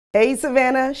Hey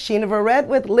Savannah, Shena Verrett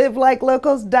with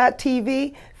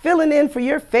LiveLikeLocals.tv, filling in for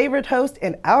your favorite host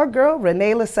and our girl,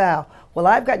 Reneé LaSalle. Well,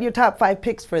 I've got your top 5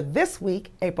 picks for this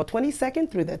week, April 22nd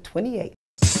through the 28th.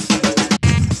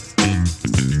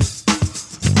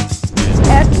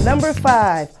 At number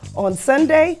 5, on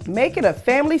Sunday, make it a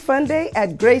family fun day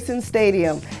at Grayson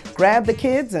Stadium. Grab the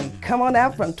kids and come on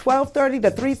out from 12:30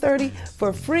 to 3:30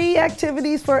 for free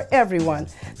activities for everyone.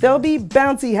 There'll be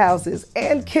bouncy houses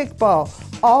and kickball,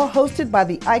 all hosted by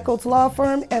the Eicholtz Law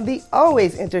Firm and the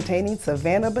always entertaining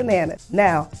Savannah Bananas.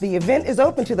 Now, the event is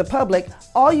open to the public.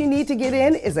 All you need to get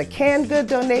in is a canned good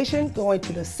donation going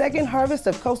to the Second Harvest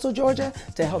of Coastal Georgia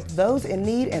to help those in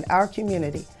need in our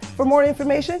community. For more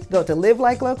information, go to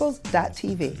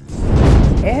LiveLikeLocals.tv.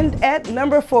 And at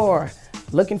number 4,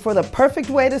 looking for the perfect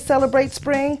way to celebrate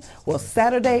spring? Well,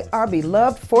 Saturday, our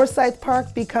beloved Forsyth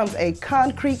Park becomes a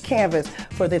concrete canvas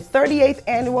for the 38th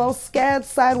annual SCAD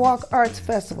Sidewalk Arts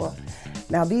Festival.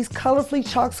 Now, these colorfully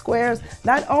chalked squares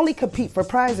not only compete for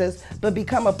prizes, but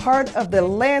become a part of the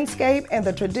landscape and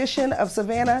the tradition of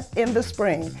Savannah in the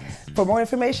spring. For more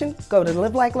information, go to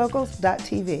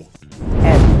LiveLikeLocals.tv.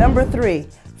 At number 3,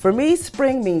 for me,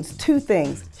 spring means 2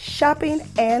 things, shopping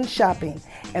and shopping.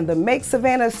 And the Make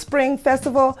Savannah Spring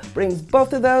Festival brings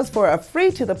both of those for a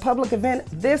free to the public event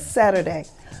this Saturday.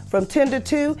 From 10 to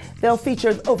 2, they'll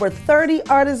feature over 30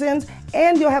 artisans,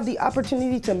 and you'll have the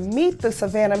opportunity to meet the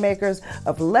Savannah makers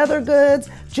of leather goods,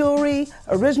 jewelry,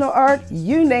 original art,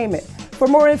 you name it. For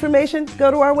more information, go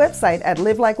to our website at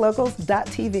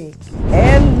LiveLikeLocals.tv.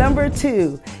 And number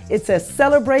 2, it's a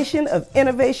celebration of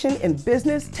innovation in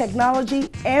business, technology,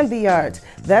 and the arts.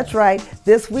 That's right,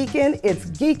 this weekend it's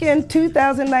Geekin'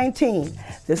 2019.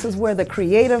 This is where the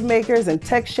creative makers and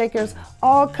tech shakers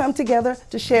all come together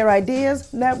to share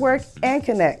ideas, network, and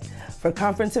connect. For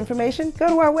conference information, go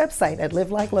to our website at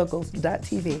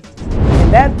LiveLikeLocals.tv.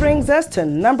 And that brings us to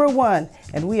number 1,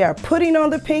 and we are putting on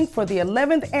the pink for the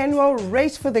 11th annual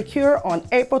Race for the Cure on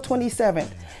April 27th.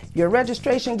 Your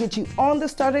registration gets you on the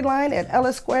starting line at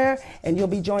Ellis Square, and you'll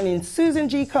be joining Susan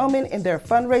G. Komen in their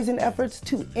fundraising efforts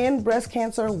to end breast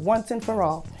cancer once and for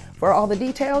all. For all the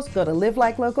details, go to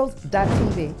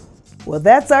LiveLikeLocals.tv. Well,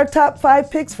 that's our top 5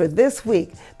 picks for this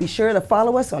week. Be sure to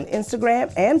follow us on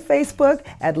Instagram and Facebook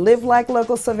at Live Like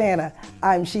Local Savannah.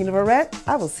 I'm Shena Verrett.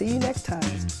 I will see you next time.